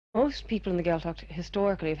Most people in the Gaeltacht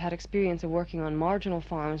historically have had experience of working on marginal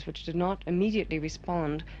farms which did not immediately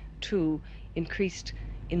respond to increased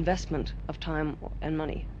investment of time and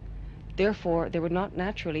money. Therefore, there would not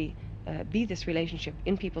naturally be this relationship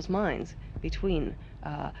in people's minds between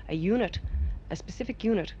a specific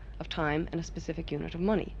unit of time and a specific unit of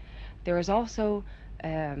money. There is also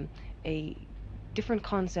a different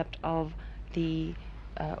concept of the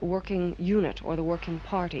working unit or the working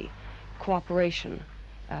party, cooperation.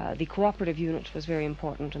 The cooperative unit was very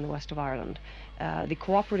important in the west of Ireland. The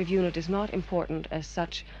cooperative unit is not important as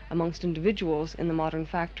such amongst individuals in the modern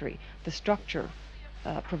factory. The structure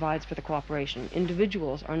provides for the cooperation.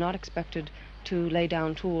 Individuals are not expected to lay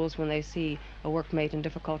down tools when they see a workmate in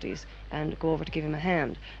difficulties and go over to give him a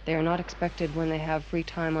hand. They are not expected when they have free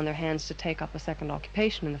time on their hands to take up a second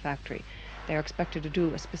occupation in the factory. They are expected to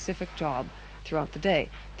do a specific job throughout the day.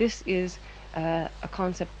 This is a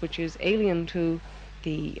concept which is alien to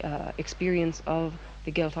the experience of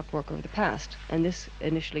the Gaeltacht worker of the past, and this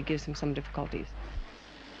initially gives him some difficulties.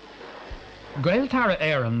 Gaeltara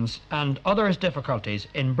errands and others difficulties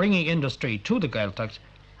in bringing industry to the Gaeltacht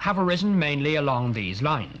have arisen mainly along these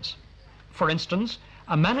lines. For instance,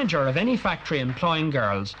 a manager of any factory employing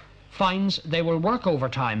girls finds they will work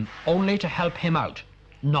overtime only to help him out,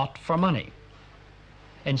 not for money.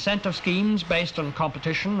 Incentive schemes based on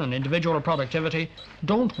competition and individual productivity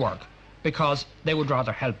don't work because they would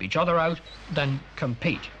rather help each other out than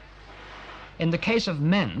compete. In the case of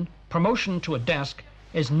men, promotion to a desk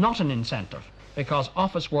is not an incentive because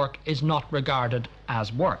office work is not regarded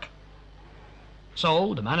as work.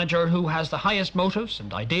 So the manager who has the highest motives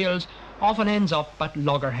and ideals often ends up at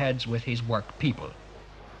loggerheads with his work people.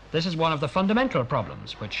 This is one of the fundamental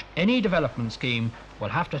problems which any development scheme will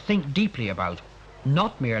have to think deeply about,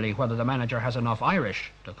 not merely whether the manager has enough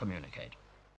Irish to communicate.